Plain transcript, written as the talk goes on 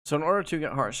So in order to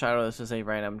get Heartshadow, this is a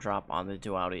random drop on the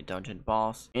Duality Dungeon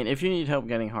boss. And if you need help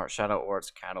getting Heartshadow or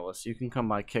its catalyst, you can come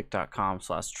by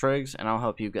kick.com/trigs and I'll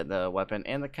help you get the weapon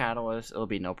and the catalyst. It'll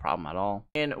be no problem at all.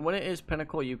 And when it is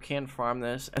pinnacle, you can farm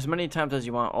this as many times as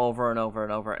you want over and over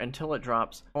and over until it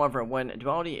drops. However, when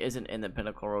Duality isn't in the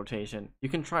pinnacle rotation, you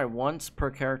can try once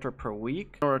per character per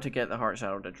week in order to get the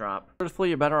Heartshadow to drop. Truthfully,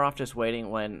 you're better off just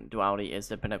waiting when Duality is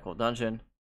the pinnacle dungeon.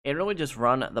 And really just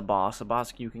run the boss. A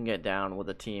boss you can get down with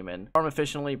a team and farm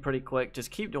efficiently pretty quick.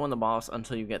 Just keep doing the boss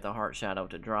until you get the Heartshadow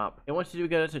to drop. And once you do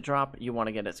get it to drop, you want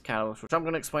to get its catalyst, which I'm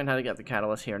going to explain how to get the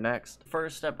catalyst here next.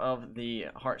 First step of the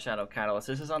Heartshadow catalyst.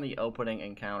 This is on the opening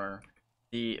encounter.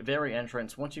 The very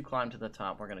entrance. Once you climb to the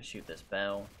top, we're going to shoot this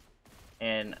bell.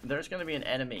 And there's going to be an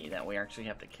enemy that we actually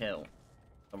have to kill.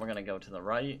 So we're going to go to the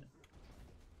right.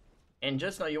 And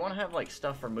just know you want to have like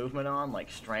stuff for movement on,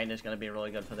 like Strain is going to be really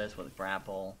good for this with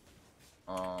grapple.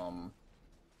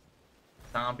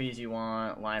 Zombies you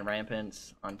want, Lion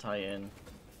Rampants on Titan.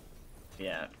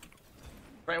 Yeah.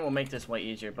 Strain will make this way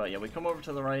easier, but yeah, we come over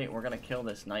to the right, we're going to kill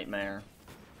this Nightmare.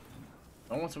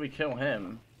 And once we kill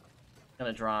him, it's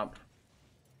going to drop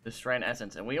the Strain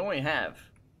Essence, and we only have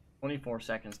 24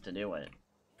 seconds to do it.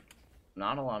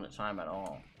 Not a lot of time at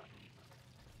all.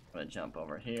 I'm going to jump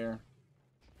over here.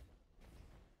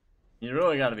 You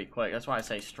really got to be quick. That's why I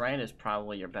say Strain is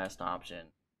probably your best option.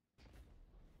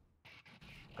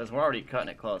 Because we're already cutting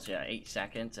it close. Yeah, 8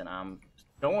 seconds, and I'm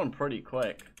going pretty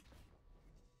quick.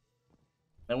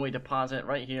 Then we deposit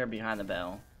right here behind the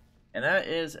bell. And that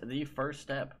is the first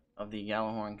step of the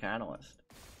Gjallarhorn Catalyst.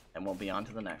 And we'll be on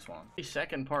to the next one. The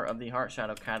second part of the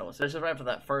Heartshadow Catalyst. This is right after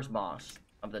that first boss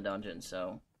of the dungeon.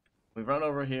 So we run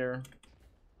over here.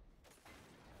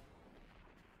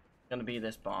 It's going to be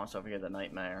this boss over here, the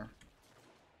Nightmare.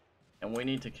 And we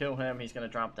need to kill him. He's going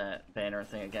to drop that banner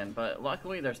thing again. But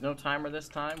luckily, there's no timer this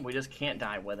time. We just can't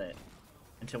die with it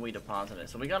until we deposit it.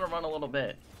 So we got to run a little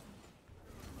bit.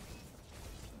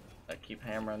 I keep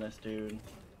hammering this dude.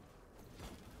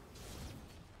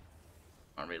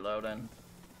 I'm reloading.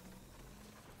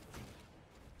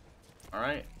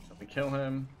 Alright, so we kill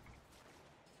him.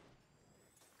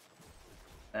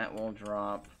 That will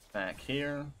drop back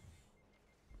here.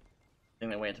 Thing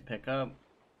that we have to pick up.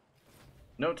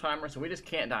 No timer, so we just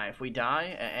can't die. If we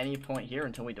die at any point here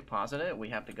until we deposit it, we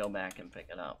have to go back and pick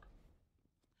it up.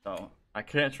 So, I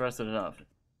can't stress it enough.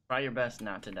 Try your best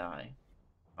not to die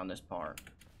on this part.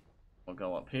 We'll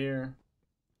go up here.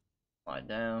 Slide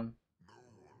down.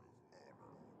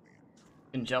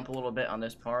 You can jump a little bit on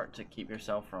this part to keep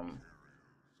yourself from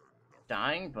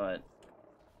dying, but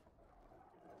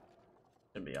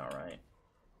should be alright.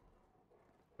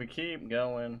 We keep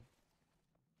going.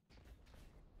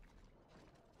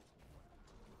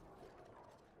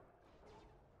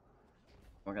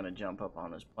 We're gonna jump up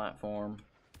on this platform.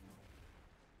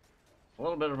 A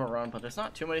little bit of a run, but there's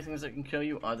not too many things that can kill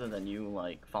you other than you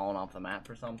like falling off the map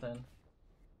or something.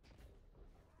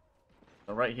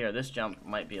 So right here, this jump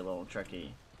might be a little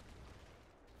tricky.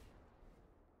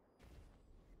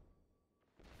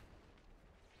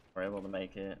 We're able to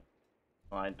make it.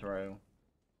 Slide through.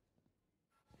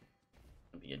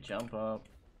 It'll be a jump up.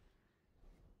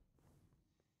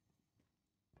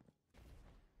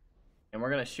 And we're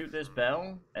going to shoot this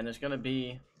bell, and there's going to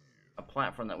be a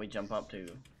platform that we jump up to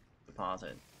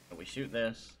deposit. So we shoot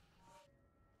this.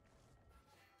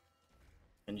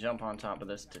 And jump on top of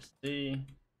this to see.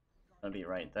 It's going to be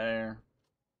right there,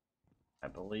 I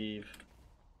believe.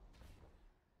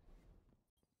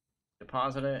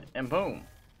 Deposit it, and boom!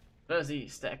 That is the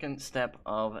second step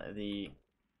of the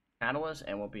catalyst,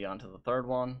 and we'll be on to the third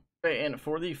one. Okay, and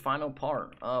for the final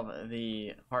part of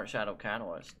the Heartshadow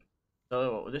Catalyst.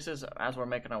 So this is as we're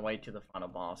making our way to the final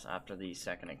boss after the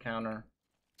second encounter.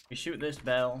 We shoot this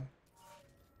bell,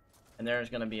 and there's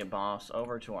going to be a boss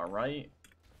over to our right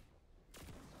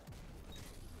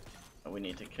that we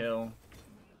need to kill.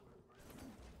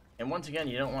 And once again,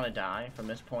 you don't want to die from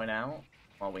this point out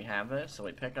while we have this. So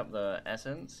we pick up the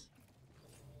essence,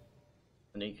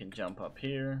 and then you can jump up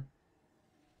here.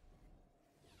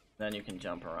 Then you can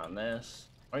jump around this,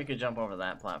 or you could jump over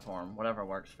that platform, whatever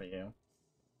works for you.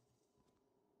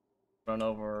 Run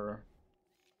over,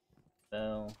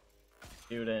 bell,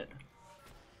 shoot it,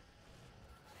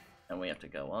 and we have to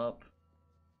go up.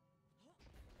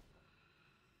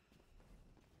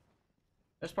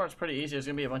 This part's pretty easy. There's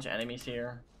gonna be a bunch of enemies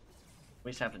here.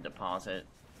 We just have to deposit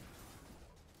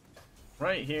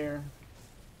right here,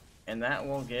 and that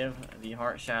will give the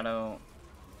Heartshadow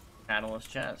Catalyst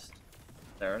chest.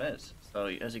 There it is. So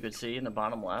as you can see in the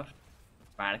bottom left,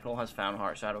 Radical has found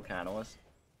Heartshadow Catalyst.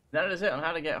 That is it on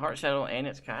how to get Heartshadow and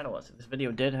its catalyst. If this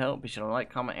video did help, be sure to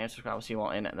like, comment, and subscribe. I'll see you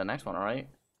all in the next one, alright?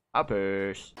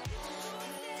 Peace.